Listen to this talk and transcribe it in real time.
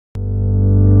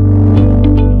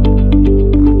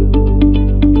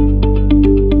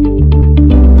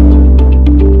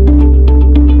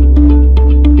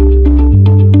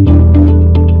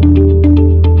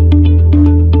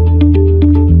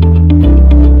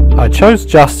chose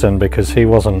Justin because he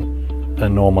wasn't a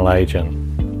normal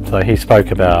agent. So he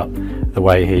spoke about the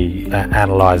way he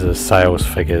analyses sales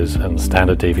figures and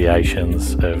standard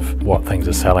deviations of what things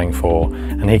are selling for,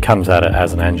 and he comes at it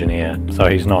as an engineer, so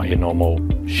he's not your normal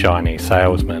shiny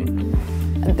salesman.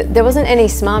 There wasn't any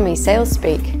smarmy sales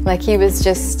speak. Like, he was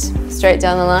just straight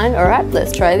down the line, all right,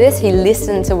 let's try this. He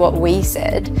listened to what we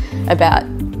said about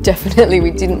definitely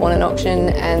we didn't want an auction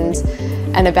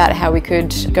and about how we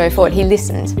could go forward. He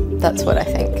listened. That's what I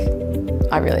think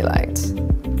I really liked.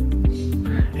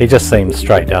 He just seemed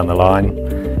straight down the line,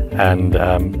 and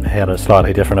he had a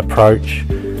slightly different approach,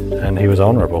 and he was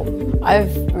honourable.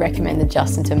 I've recommended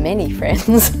Justin to many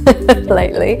friends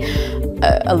lately.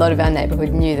 A lot of our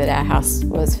neighbourhood knew that our house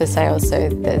was for sale, so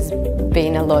there's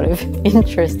been a lot of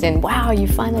interest in, wow, you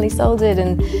finally sold it.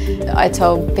 And I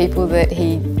told people that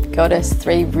he got us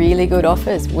 3 really good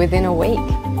offers within a week,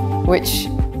 which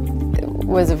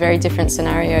was a very different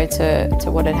scenario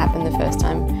to what had happened the first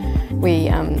time we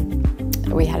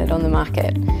had it on the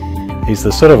market. He's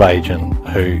the sort of agent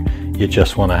who you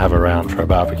just want to have around for a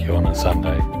barbecue on a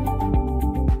Sunday.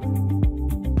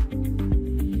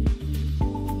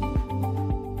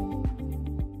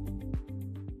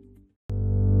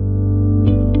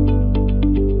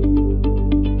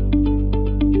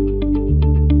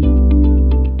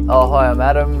 Oh, hi, I'm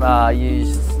Adam. I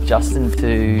used Justin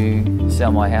to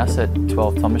sell my house at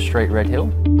 12 Thomas Street, Red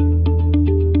Hill.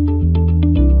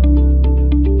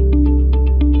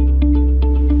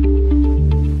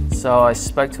 So I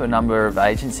spoke to a number of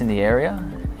agents in the area,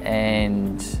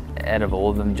 and out of all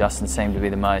of them, Justin seemed to be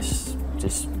the most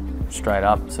just straight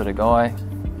up sort of guy.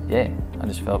 Yeah, I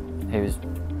just felt he was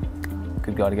a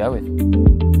good guy to go with.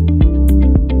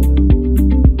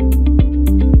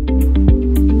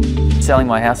 Selling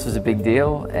my house was a big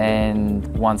deal, and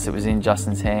once it was in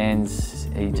Justin's hands,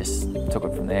 he just took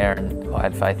it from there, and I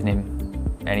had faith in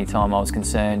him. Anytime I was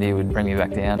concerned, he would bring me back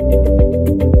down.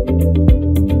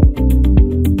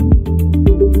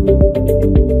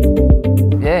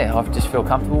 Yeah, I just feel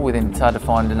comfortable with him. It's hard to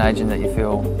find an agent that you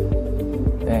feel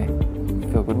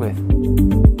good with.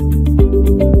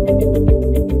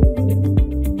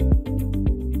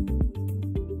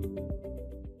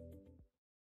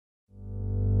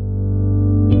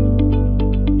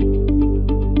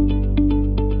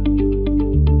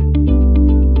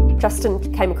 Justin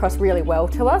came across really well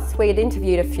to us. We had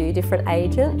interviewed a few different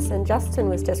agents, and Justin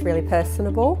was just really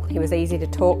personable. He was easy to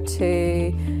talk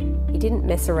to. He didn't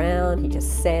mess around, he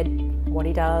just said what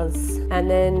he does. And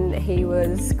then he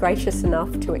was gracious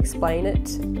enough to explain it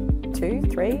 2,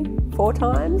 3, 4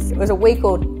 times. It was a week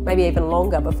or maybe even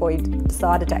longer before he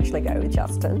decided to actually go with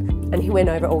Justin. And he went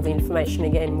over all the information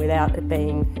again without it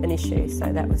being an issue,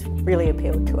 so that was really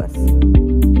appealed to us.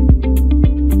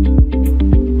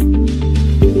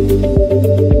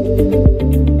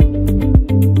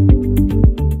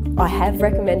 I have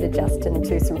recommended Justin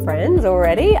to some friends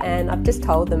already, and I've just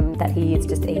told them that he is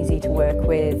just easy to work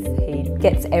with. He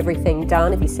gets everything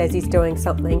done. If he says he's doing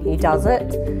something, he does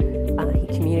it. He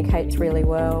communicates really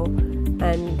well,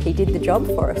 and he did the job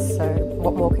for us, so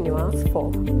what more can you ask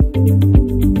for?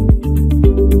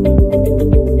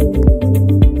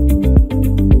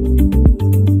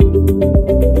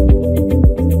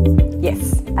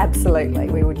 Yes, absolutely,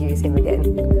 we would use him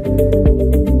again.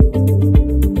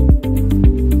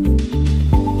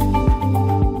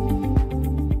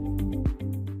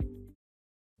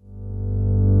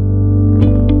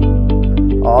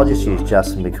 I'll just use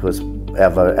Justin because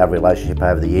our relationship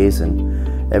over the years,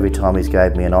 and every time he's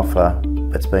gave me an offer,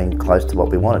 it's been close to what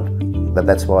we wanted. But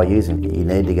that's why I use him. You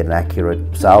need to get an accurate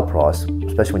sale price,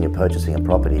 especially when you're purchasing a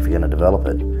property if you're going to develop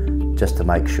it, just to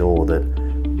make sure that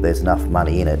there's enough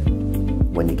money in it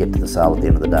when you get to the sale at the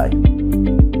end of the day.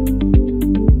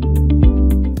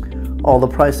 Oh, the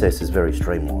process is very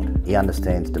streamlined. He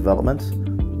understands developments,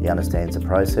 he understands the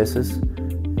processes,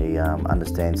 he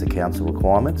understands the council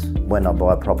requirements. When I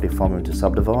buy a property from him to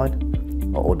subdivide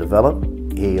or develop,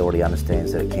 he already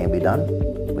understands that it can be done,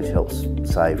 which helps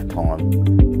save time.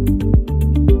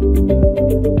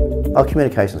 Our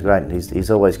communication's great. He's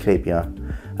always keep you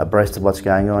abreast of what's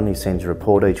going on. He sends a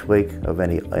report each week of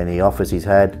any offers he's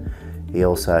had. He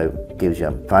also gives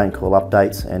you phone call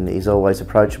updates, and he's always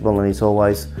approachable, and he's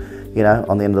always, you know,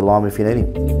 on the end of the line if you need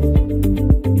him.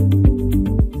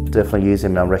 Definitely use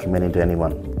him, and I recommend him to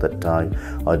anyone that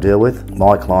I deal with,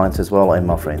 my clients as well, and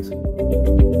my friends.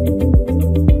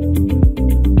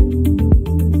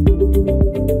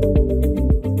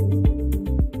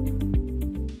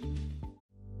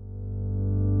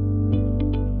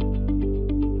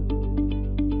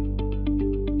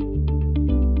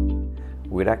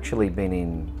 We'd actually been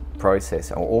in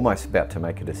process, or almost about to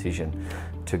make a decision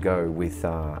to go with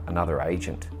another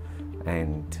agent.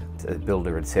 And the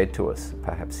builder had said to us,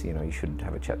 perhaps, you know, you should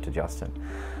have a chat to Justin.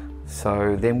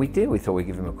 So then we did. We thought we'd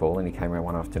give him a call, and he came around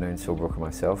one afternoon, saw Brooke and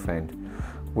myself, and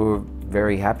we were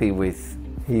very happy with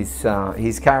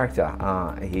his character.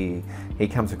 He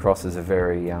comes across as a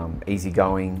very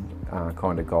easygoing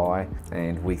kind of guy,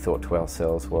 and we thought to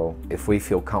ourselves, well, if we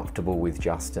feel comfortable with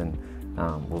Justin,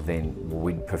 well then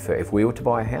we'd prefer, if we were to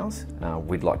buy a house,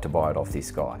 we'd like to buy it off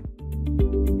this guy.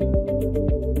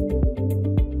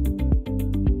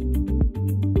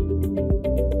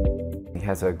 He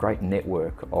has a great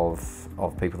network of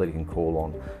people that he can call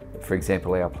on. For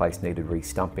example, our place needed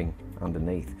re-stumping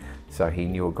underneath, so he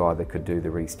knew a guy that could do the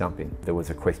re-stumping. There was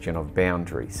a question of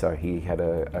boundary, so he had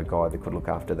a guy that could look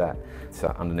after that.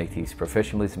 So underneath his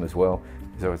professionalism as well,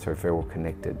 he's also very well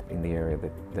connected in the area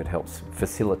that helps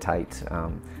facilitate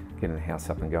getting the house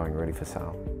up and going, ready for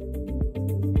sale.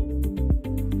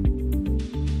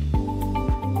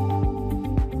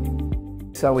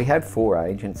 So we had 4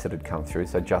 agents that had come through.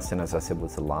 So Justin, as I said,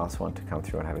 was the last one to come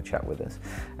through and have a chat with us.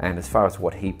 And as far as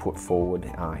what he put forward,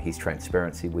 his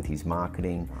transparency with his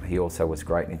marketing, he also was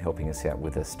great in helping us out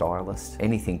with a stylist.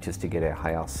 Anything just to get our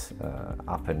house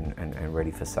up and ready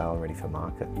for sale, ready for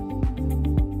market.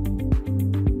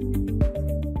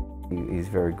 He's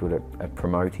very good at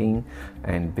promoting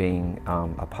and being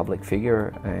a public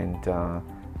figure, and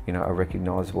you know, a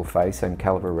recognisable face and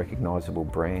calibre recognisable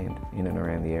brand in and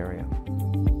around the area.